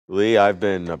Lee, I've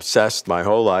been obsessed my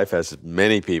whole life, as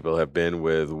many people have been,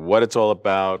 with what it's all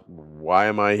about. Why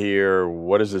am I here?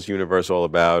 What is this universe all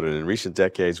about? And in recent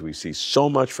decades, we see so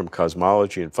much from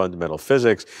cosmology and fundamental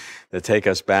physics that take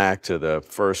us back to the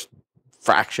first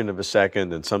fraction of a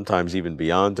second, and sometimes even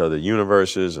beyond, to other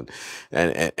universes,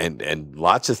 and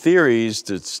lots of theories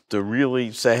to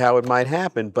really say how it might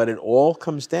happen. But it all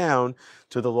comes down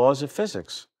to the laws of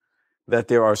physics. That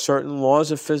there are certain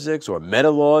laws of physics or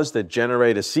meta-laws that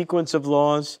generate a sequence of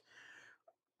laws.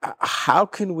 How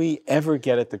can we ever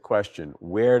get at the question,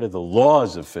 where do the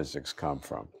laws of physics come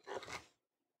from?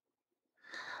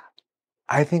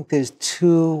 I think there's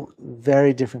two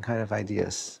very different kind of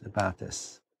ideas about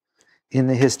this in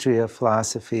the history of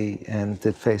philosophy and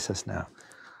that face us now.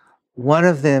 One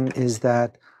of them is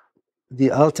that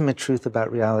the ultimate truth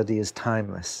about reality is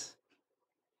timeless.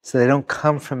 So they don't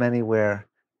come from anywhere,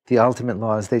 the ultimate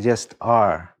laws, they just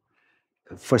are.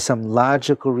 For some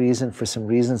logical reason, for some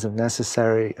reasons of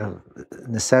necessity,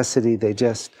 they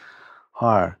just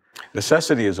are.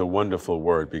 Necessity is a wonderful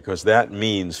word, because that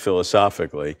means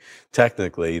philosophically,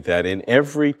 technically, that in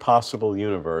every possible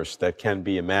universe that can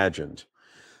be imagined,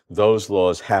 those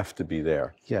laws have to be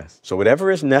there. Yes. So whatever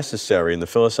is necessary in the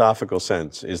philosophical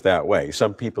sense is that way.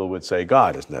 Some people would say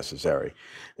God is necessary,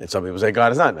 and some people say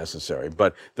God is not necessary.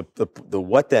 But the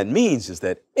what that means is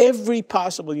that every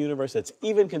possible universe that's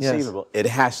even conceivable, yes, it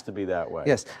has to be that way.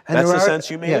 Yes. And that's the sense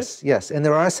you mean? Yes, yes. And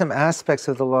there are some aspects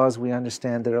of the laws we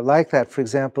understand that are like that. For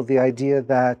example, the idea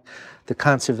that the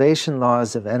conservation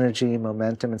laws of energy,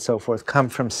 momentum, and so forth come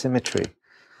from symmetry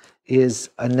is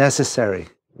a necessary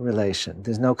relation.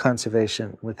 There's no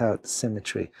conservation without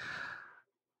symmetry.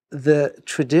 The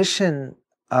tradition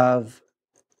of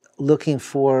looking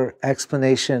for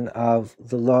explanation of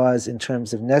the laws in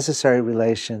terms of necessary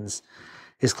relations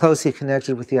is closely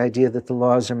connected with the idea that the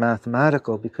laws are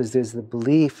mathematical, because there's the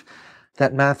belief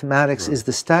that mathematics is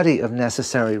the study of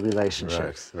necessary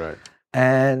relationships. Right.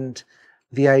 And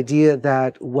the idea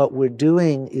that what we're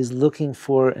doing is looking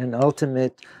for an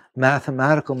ultimate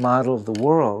mathematical model of the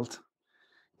world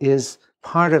is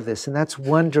part of this. And that's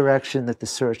one direction that the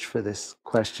search for this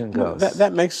question goes. Well,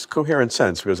 that makes coherent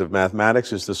sense, because if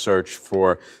mathematics is the search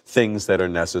for things that are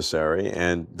necessary,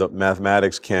 and the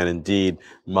mathematics can indeed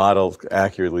model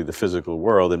accurately the physical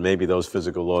world, and maybe those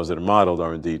physical laws that are modeled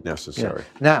are indeed necessary.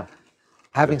 Yeah. Now,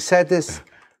 having said this,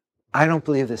 I don't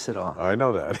believe this at all. I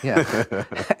know that. Yeah.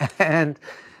 and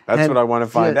that's what I want to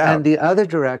find out. And the other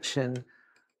direction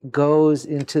goes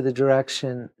into the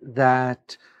direction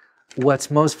that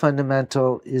what's most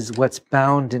fundamental is what's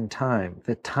bound in time.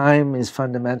 That time is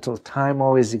fundamental, time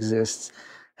always exists,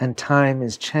 and time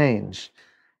is change.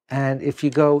 And if you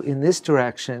go in this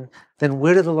direction, then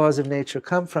where do the laws of nature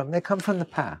come from? They come from the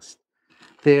past.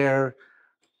 They're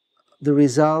the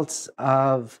results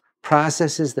of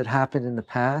processes that happened in the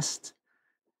past.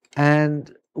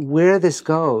 And where this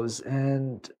goes,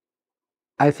 and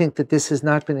I think that this has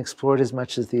not been explored as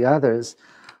much as the others,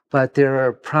 but there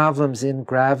are problems in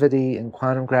gravity and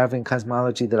quantum gravity and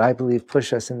cosmology that I believe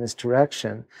push us in this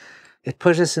direction. It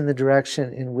pushes us in the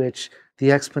direction in which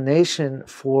the explanation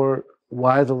for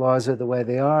why the laws are the way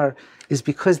they are is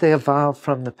because they evolved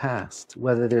from the past.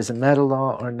 Whether there's a meta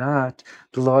law or not,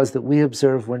 the laws that we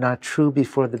observe were not true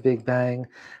before the Big Bang.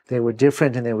 They were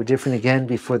different, and they were different again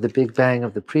before the Big Bang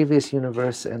of the previous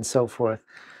universe, and so forth.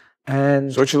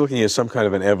 And so what you're looking at is some kind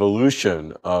of an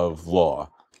evolution of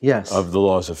law. Yes. Of the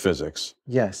laws of physics.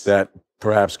 Yes. That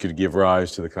perhaps could give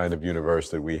rise to the kind of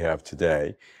universe that we have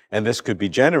today. And this could be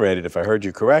generated, if I heard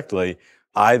you correctly,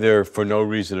 either for no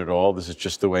reason at all, this is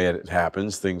just the way it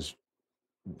happens, things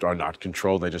are not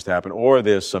controlled, they just happen, or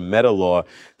there's some meta law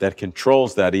that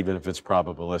controls that, even if it's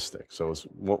probabilistic. So it's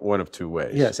one of two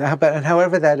ways. Yes, and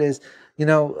however that is, you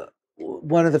know,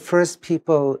 one of the first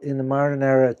people in the modern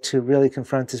era to really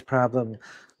confront this problem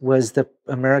was the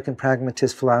American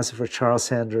pragmatist philosopher Charles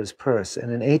Sanders Peirce.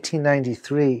 And in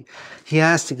 1893, he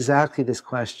asked exactly this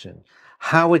question: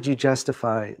 how would you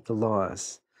justify the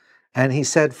laws? And he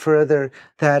said further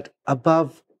that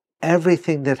above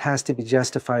everything that has to be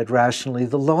justified rationally,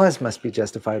 the laws must be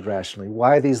justified rationally.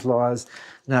 Why these laws,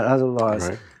 not other laws?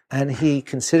 Right. And he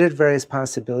considered various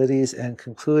possibilities and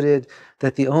concluded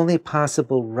that the only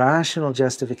possible rational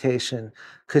justification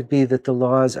could be that the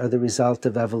laws are the result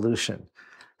of evolution,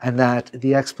 and that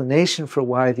the explanation for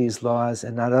why these laws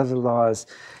and not other laws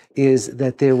is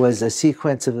that there was a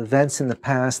sequence of events in the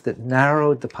past that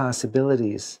narrowed the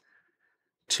possibilities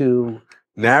to...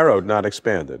 Narrowed, not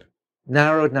expanded.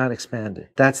 Narrowed, not expanded.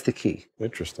 That's the key.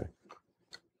 Interesting.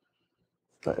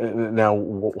 Now,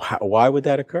 why would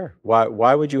that occur?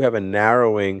 Why would you have a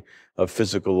narrowing of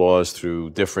physical laws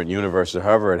through different universes,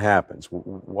 however it happens?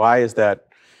 Why is that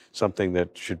something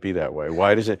that should be that way?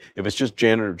 Why does it, if it's just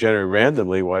generated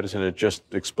randomly, why doesn't it just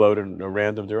explode in a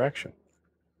random direction?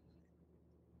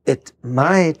 It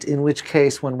might, in which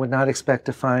case one would not expect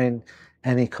to find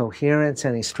any coherence,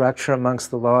 any structure amongst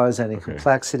the laws, any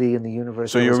complexity in the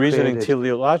universe. So you're reasoning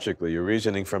teleologically. You're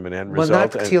reasoning from an end result. Well,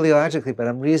 not teleologically, but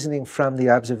I'm reasoning from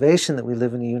the observation that we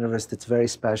live in a universe that's very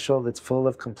special, that's full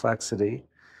of complexity.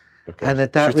 Okay. And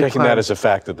that you're taking that as a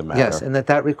fact of the matter. Yes, and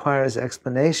that requires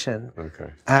explanation. Okay.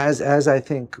 As I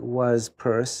think was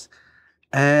Peirce,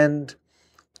 and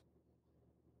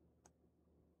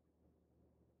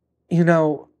you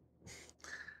know,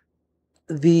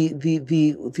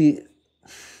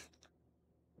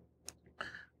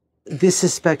 this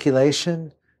is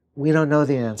speculation. We don't know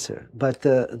the answer, but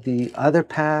the other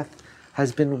path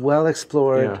has been well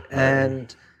explored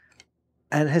and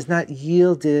has not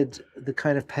yielded the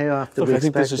kind of payoff that we expected. I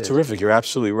think this is terrific. You're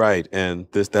absolutely right, and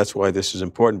that's why this is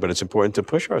important. But it's important to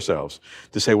push ourselves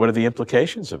to say, what are the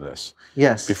implications of this?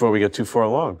 Yes. Before we get too far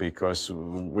along, because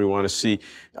we want to see.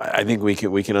 I think we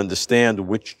can understand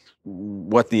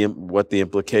what the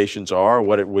implications are,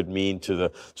 what it would mean to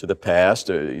the past,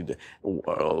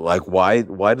 like why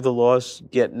do the laws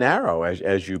get narrow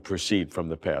as you proceed from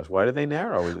the past? Why do they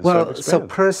narrow? Well, so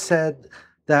Peirce said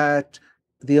that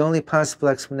the only possible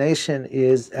explanation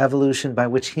is evolution, by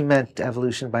which he meant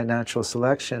evolution by natural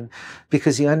selection,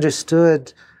 because he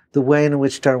understood the way in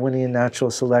which Darwinian natural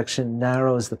selection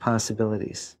narrows the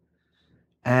possibilities.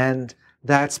 And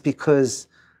that's because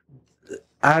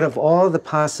out of all the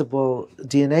possible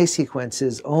DNA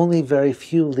sequences, only very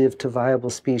few live to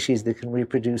viable species that can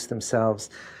reproduce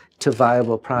themselves to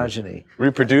viable progeny.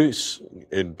 Reproduce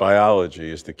in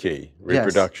biology is the key.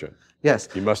 Reproduction. Yes.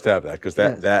 You must have that, because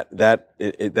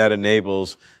that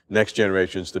enables next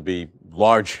generations to be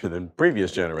larger than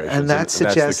previous generations. And that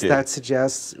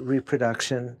suggests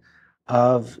reproduction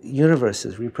of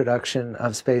universes, reproduction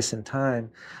of space and time.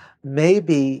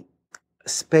 Maybe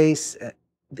space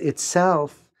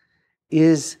itself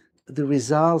is the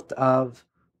result of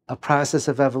a process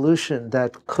of evolution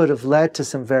that could have led to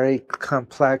some very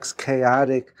complex,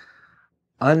 chaotic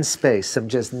unspace, some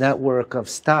just network of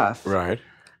stuff. Right.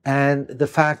 And the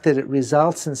fact that it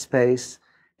results in space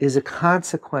is a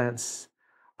consequence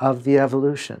of the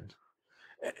evolution.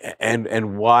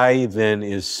 And why then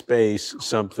is space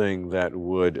something that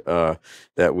would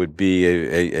be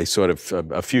a sort of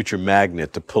a future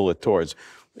magnet to pull it towards?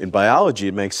 In biology,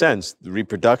 it makes sense. The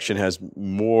reproduction has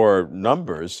more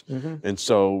numbers, and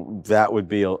so that would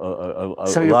be a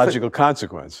logical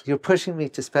consequence. You're pushing me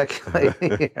to speculate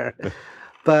here.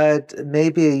 But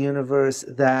maybe a universe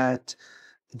that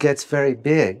gets very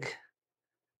big,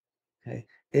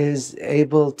 is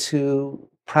able to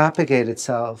propagate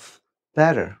itself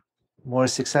better, more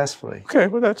successfully. Okay,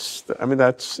 well,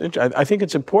 I think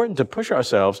it's important to push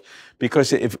ourselves,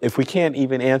 because if we can't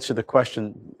even answer the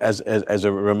question as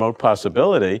a remote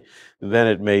possibility, then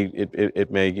it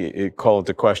may call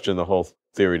into question the whole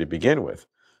theory to begin with.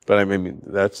 But I mean,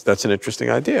 that's an interesting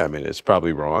idea. I mean, it's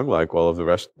probably wrong, like most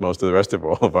of the rest of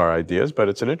all of our ideas, but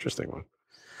it's an interesting one.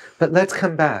 But let's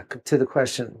come back to the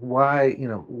question, why,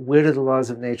 where do the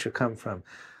laws of nature come from?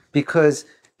 Because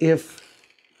if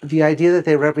the idea that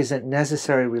they represent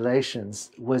necessary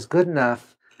relations was good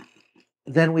enough,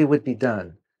 then we would be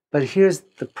done. But here's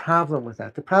the problem with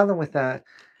that. The problem with that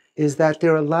is that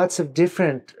there are lots of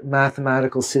different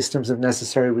mathematical systems of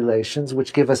necessary relations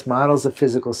which give us models of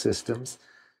physical systems.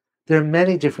 There are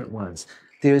many different ones.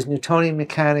 There's Newtonian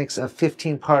mechanics of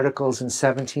 15 particles in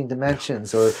 17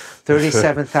 dimensions, or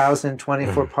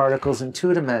 37,024 particles in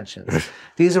 2 dimensions.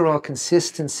 These are all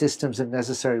consistent systems of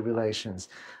necessary relations.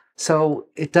 So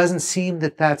it doesn't seem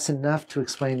that that's enough to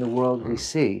explain the world we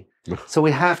see. So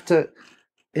we have to,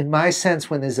 in my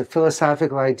sense, when there's a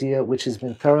philosophical idea which has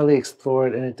been thoroughly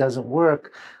explored and it doesn't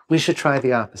work, we should try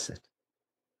the opposite.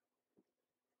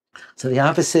 So the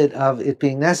opposite of it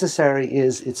being necessary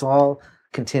is it's all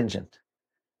contingent.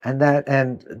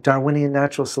 And Darwinian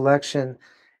natural selection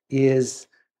is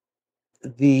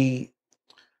the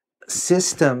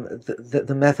system,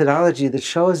 the methodology that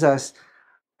shows us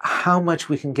how much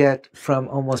we can get from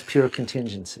almost pure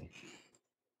contingency.